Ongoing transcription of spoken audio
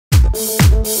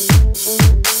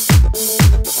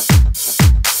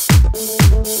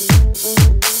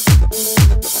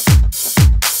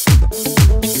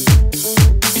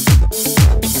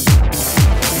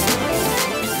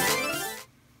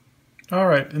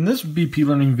Alright, in this BP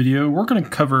Learning video, we're going to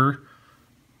cover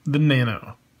the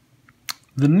Nano.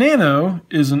 The Nano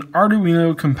is an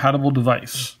Arduino-compatible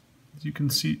device. As you can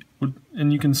see,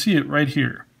 and you can see it right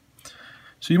here.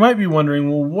 So you might be wondering,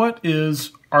 well, what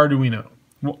is Arduino?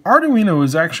 Well, Arduino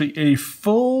is actually a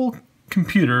full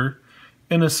computer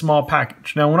in a small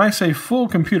package. Now, when I say full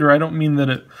computer, I don't mean that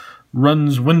it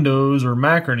runs Windows or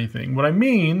Mac or anything. What I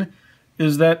mean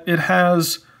is that it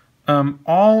has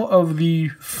all of the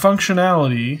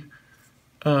functionality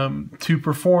to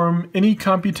perform any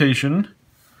computation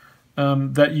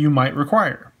that you might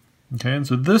require. Okay, and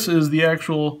so this is the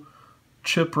actual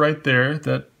chip right there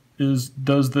that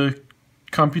does the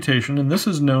computation, and this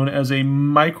is known as a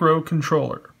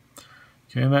microcontroller.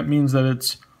 Okay, and that means that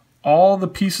it's all the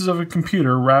pieces of a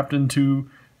computer wrapped into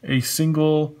a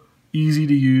single,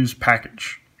 easy-to-use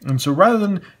package. And so rather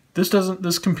than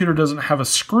this computer doesn't have a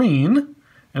screen,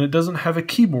 and it doesn't have a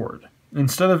keyboard.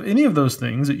 Instead of any of those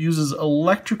things, it uses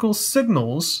electrical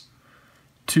signals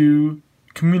to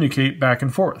communicate back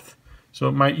and forth. So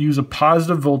it might use a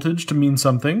positive voltage to mean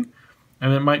something,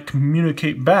 and it might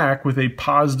communicate back with a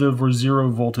positive or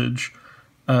zero voltage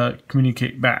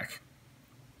communicate back.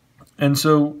 And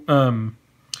so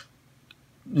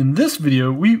in this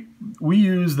video, we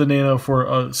use the Nano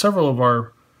for several of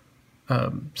our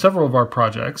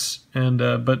projects, and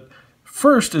but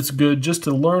first, it's good just to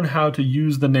learn how to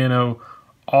use the Nano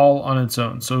all on its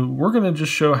own. So we're going to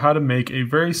just show how to make a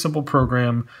very simple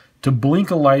program to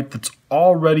blink a light that's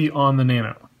already on the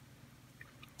Nano.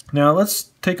 Now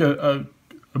let's take a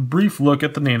brief look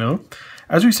at the Nano.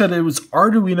 As we said, it was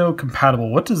Arduino compatible.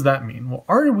 What does that mean? Well,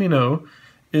 Arduino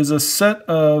is a set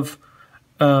of,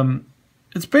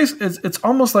 it's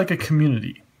almost like a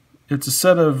community. It's a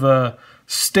set of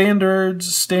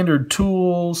standards, standard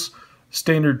tools,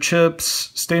 standard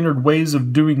chips, standard ways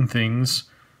of doing things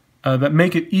that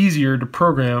make it easier to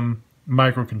program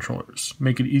microcontrollers,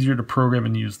 make it easier to program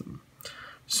and use them.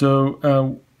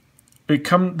 So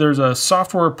there's a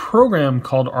software program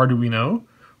called Arduino,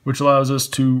 which allows us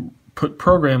to put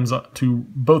programs to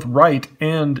both write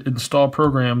and install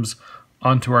programs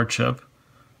onto our chip.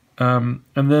 And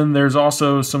then there's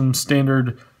also some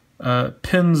standard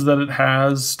pins that it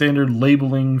has, standard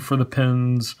labeling for the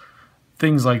pins,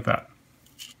 things like that.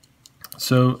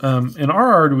 So in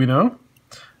our Arduino,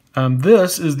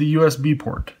 this is the USB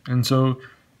port. And so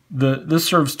this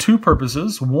serves two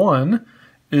purposes. One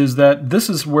is that this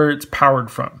is where it's powered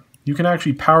from. You can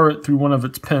actually power it through one of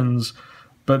its pins,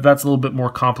 but that's a little bit more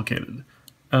complicated.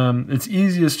 It's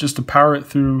easiest just to power it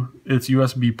through its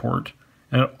USB port.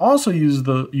 And it also uses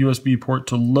the USB port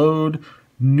to load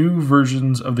new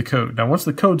versions of the code. Now, once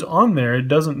the code's on there, it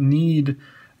doesn't need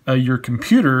your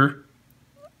computer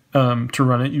to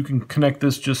run it. You can connect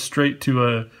this just straight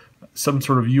to some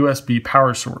sort of USB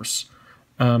power source.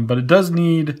 But it does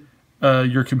need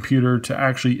your computer to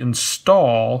actually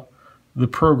install the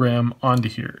program onto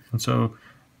here. And so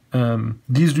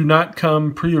these do not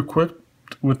come pre-equipped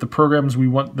with the programs we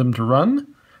want them to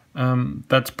run.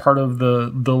 That's part of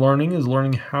the learning, is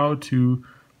learning how to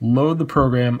load the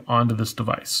program onto this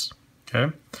device.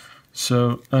 Okay,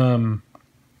 so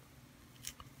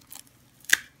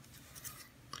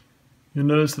you'll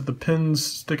notice that the pins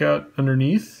stick out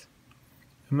underneath,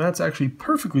 and that's actually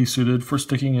perfectly suited for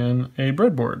sticking in a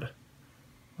breadboard,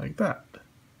 like that.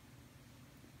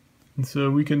 And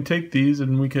so we can take these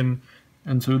and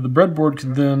so the breadboard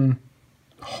can then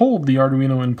hold the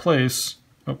Arduino in place.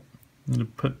 Oh, I'm going to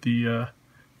put the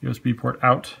USB port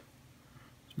out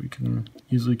so we can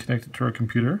easily connect it to our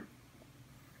computer.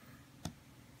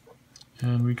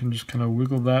 And we can just kind of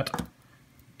wiggle that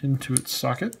into its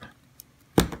socket.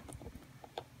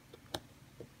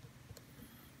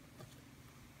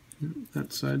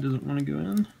 That side doesn't want to go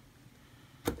in.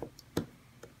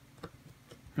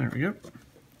 There we go. So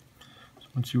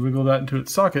once you wiggle that into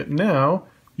its socket, now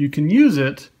you can use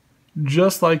it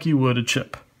just like you would a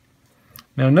chip.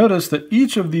 Now notice that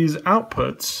each of these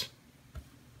outputs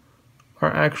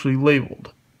are actually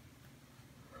labeled.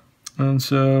 And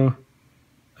so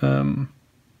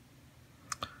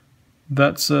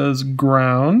that says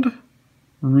ground,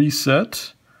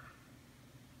 reset,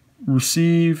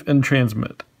 receive, and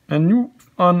transmit. And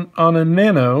on a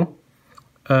Nano,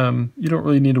 you don't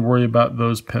really need to worry about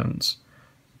those pins.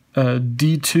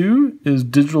 D2 is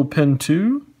digital pin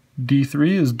 2, D3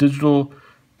 is digital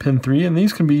pin 3, and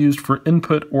these can be used for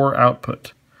input or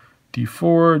output.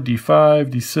 D4,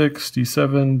 D5, D6,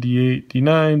 D7, D8,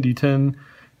 D9, D10,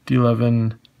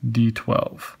 D11,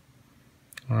 D12.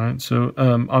 All right, so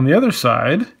on the other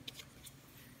side,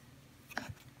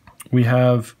 we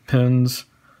have pins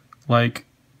like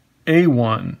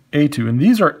A1, A2, and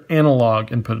these are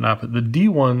analog input and output. The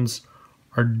D1s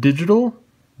are digital,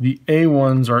 the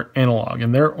A1s are analog,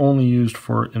 and they're only used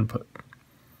for input.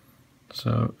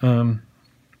 So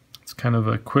it's kind of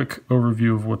a quick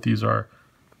overview of what these are.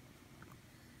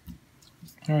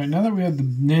 All right, now that we have the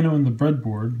Nano in the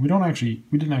breadboard, we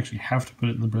didn't actually have to put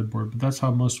it in the breadboard, but that's how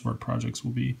most of our projects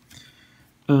will be.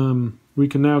 We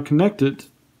can now connect it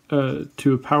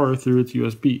to a power through its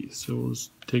USB. So we'll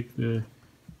just take the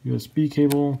USB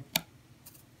cable,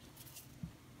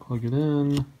 plug it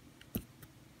in,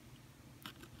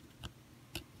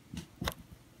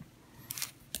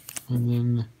 and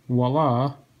then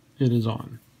voila, it is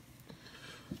on.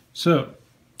 So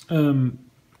now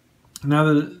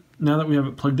that we have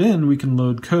it plugged in, we can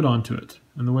load code onto it.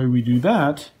 And the way we do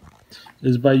that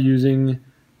is by using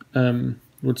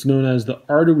what's known as the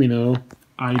Arduino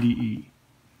Ide.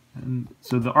 And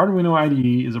so the Arduino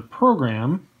Ide is a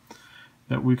program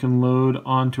that we can load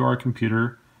onto our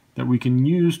computer that we can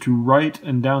use to write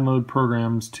and download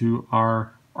programs to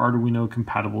our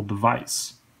Arduino-compatible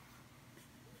device.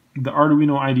 The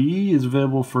Arduino Ide is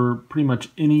available for pretty much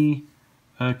any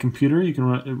computer. You can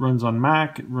run, it runs on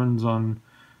Mac, it runs on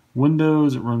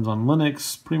Windows, it runs on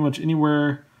Linux. Pretty much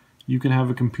anywhere you can have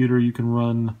a computer, you can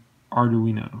run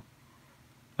Arduino.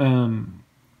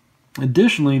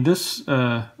 Additionally, this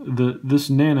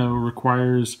Nano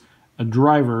requires a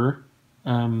driver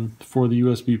for the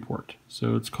USB port.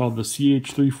 So it's called the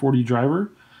CH340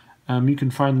 driver. You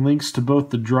can find links to both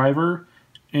the driver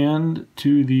and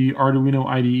to the Arduino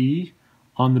IDE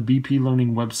on the BP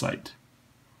Learning website.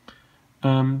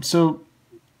 So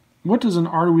what does an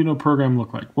Arduino program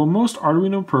look like? Well, most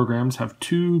Arduino programs have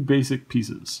two basic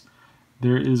pieces.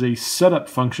 There is a setup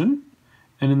function,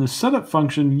 and in the setup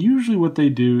function, usually what they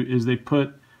do is they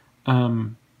put,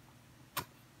 tell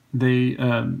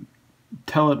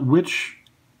it which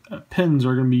pins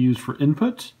are going to be used for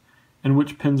input and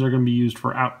which pins are going to be used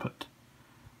for output.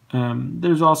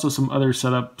 There's also some other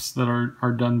setups that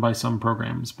are done by some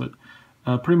programs, but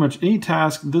pretty much any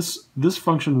task, this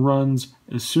function runs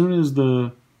as soon as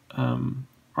the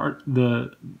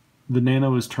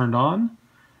Nano is turned on,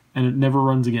 and it never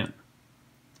runs again.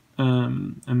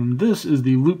 And this is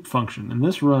the loop function, and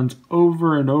this runs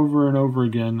over and over and over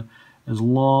again as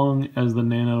long as the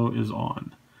Nano is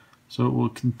on. So it will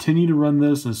continue to run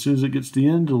this, and as soon as it gets to the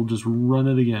end, it'll just run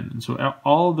it again. And so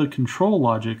all the control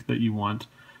logic that you want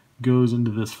goes into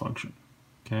this function.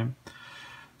 Okay.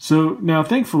 So now,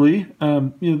 thankfully,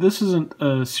 this isn't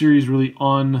a series really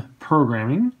on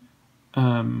programming.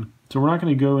 So we're not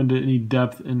going to go into any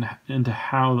depth into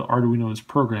how the Arduino is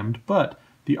programmed, but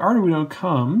the Arduino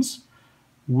comes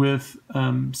with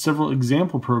several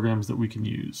example programs that we can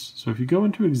use. So if you go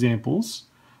into examples,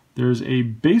 there's a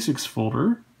basics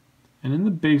folder, and in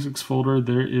the basics folder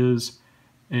there is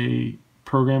a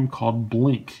program called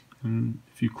Blink. And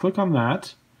if you click on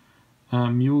that,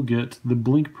 you will get the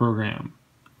Blink program.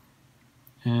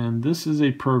 And this is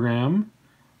a program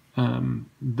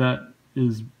that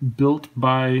is built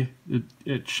by,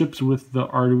 it ships with the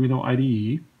Arduino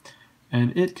IDE,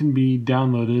 and it can be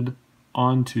downloaded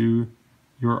onto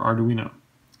your Arduino.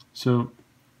 So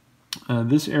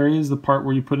this area is the part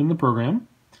where you put in the program.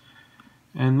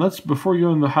 And before you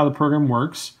go into how the program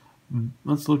works,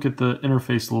 let's look at the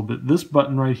interface a little bit. This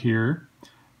button right here,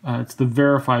 it's the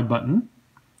verify button.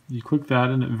 You click that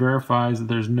and it verifies that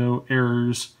there's no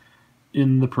errors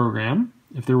in the program.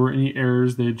 If there were any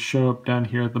errors, they'd show up down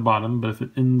here at the bottom, but if it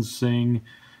ends saying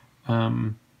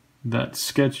that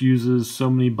Sketch uses so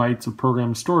many bytes of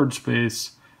program storage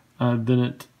space,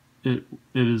 then it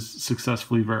is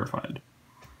successfully verified.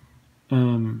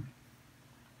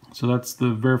 So that's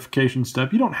the verification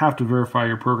step. You don't have to verify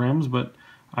your programs, but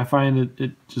I find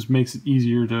it just makes it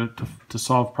easier to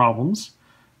solve problems.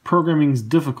 Programming is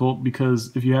difficult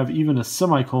because if you have even a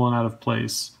semicolon out of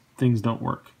place, things don't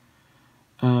work.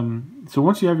 So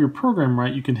once you have your program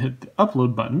right, you can hit the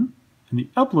upload button, and the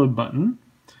upload button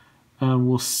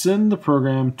will send the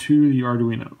program to the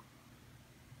Arduino.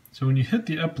 So when you hit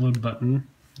the upload button,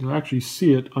 you'll actually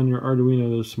see it on your Arduino.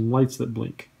 There's some lights that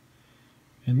blink.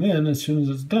 And then as soon as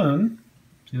it's done,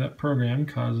 see, that program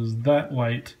causes that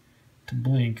light to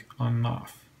blink on and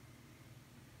off.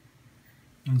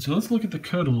 And so let's look at the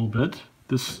code a little bit.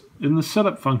 In the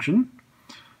setup function,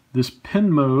 this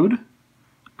pin mode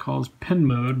calls pin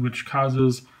mode, which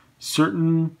causes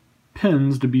certain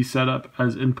pins to be set up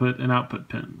as input and output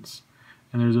pins.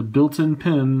 and there's a built-in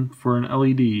pin for an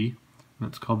LED.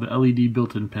 That's called the LED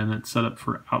built-in pin. It's set up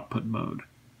for output mode.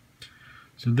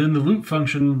 So then the loop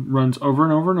function runs over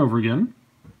and over and over again.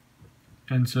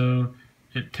 And so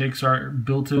it takes our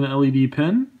built-in LED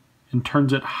pin and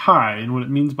turns it high. And what it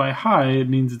means by high, it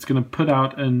means it's going to put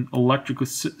out an electrical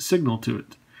signal to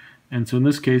it. And so in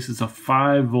this case, it's a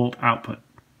 5-volt output.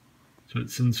 So it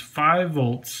sends 5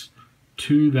 volts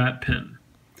to that pin.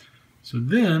 So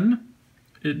then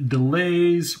it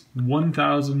delays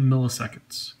 1,000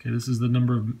 milliseconds. Okay, this is the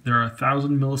number of, there are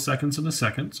 1,000 milliseconds in a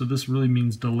second, so this really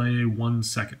means delay 1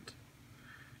 second.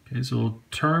 Okay, so we'll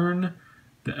turn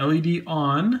the LED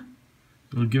on,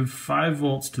 it'll give 5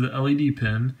 volts to the LED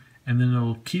pin, and then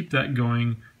it'll keep that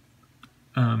going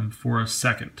for a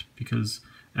second, because,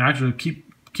 and actually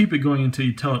keep it going until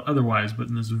you tell it otherwise, but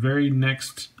in this very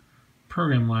next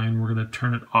program line, we're going to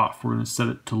turn it off. We're going to set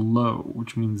it to low,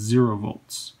 which means 0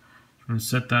 volts. We're going to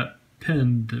set that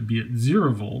pin to be at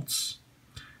 0 volts,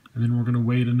 and then we're going to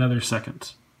wait another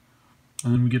second.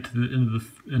 And then we get to the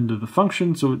end of the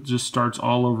function, so it just starts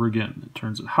all over again. It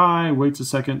turns it high, waits a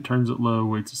second, turns it low,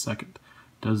 waits a second.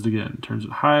 Does it again. Turns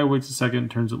it high, waits a second,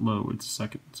 turns it low, waits a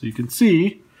second. So you can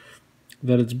see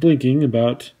that it's blinking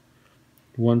about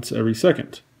once every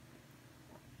second.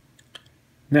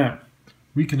 Now,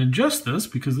 we can adjust this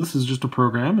because this is just a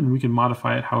program and we can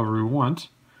modify it however we want.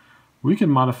 We can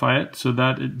modify it so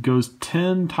that it goes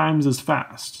 10 times as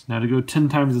fast. Now to go 10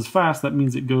 times as fast, that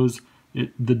means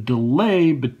the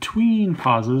delay between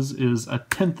pauses is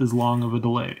 1/10 as long of a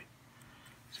delay.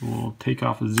 So we'll take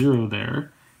off a 0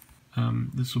 there.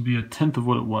 This will be 1/10 of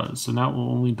what it was. So now it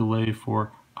will only delay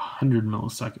for 100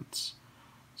 milliseconds.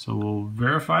 So we'll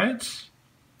verify it.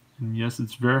 And yes,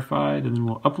 it's verified, and then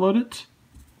we'll upload it.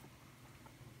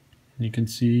 And you can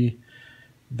see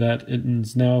that it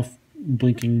is now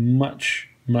blinking much,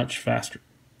 much faster.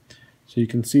 So you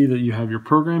can see that you have your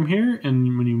program here,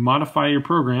 and when you modify your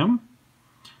program,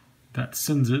 that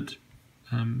sends it,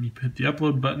 you hit the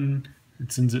upload button,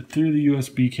 it sends it through the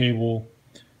USB cable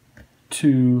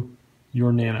to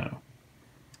your Nano.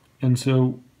 And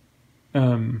so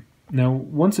now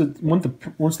once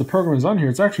the program is on here,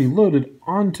 it's actually loaded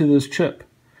onto this chip.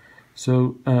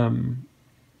 So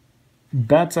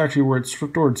that's actually where it's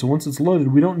stored. So once it's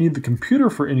loaded, we don't need the computer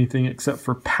for anything except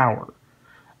for power.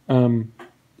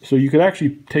 So you could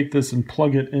actually take this and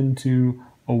plug it into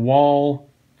a wall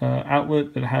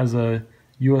outlet that has a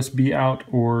USB out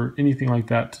or anything like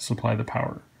that to supply the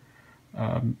power.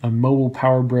 A mobile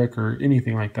power brick or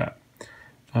anything like that.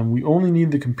 We only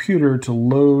need the computer to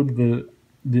load the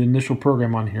initial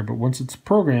program on here, but once it's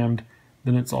programmed,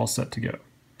 then it's all set to go.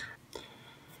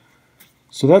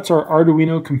 So that's our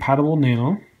Arduino-Compatible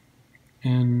Nano,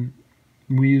 and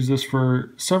we use this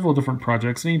for several different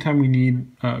projects. Anytime we need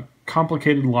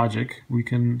complicated logic, we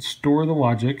can store the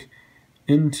logic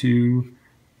into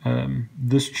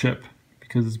this chip,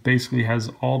 because it basically has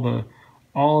all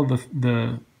of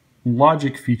the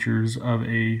logic features of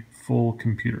a full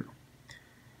computer.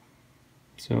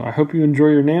 So I hope you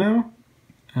enjoy your Nano,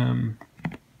 and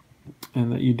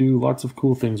that you do lots of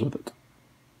cool things with it.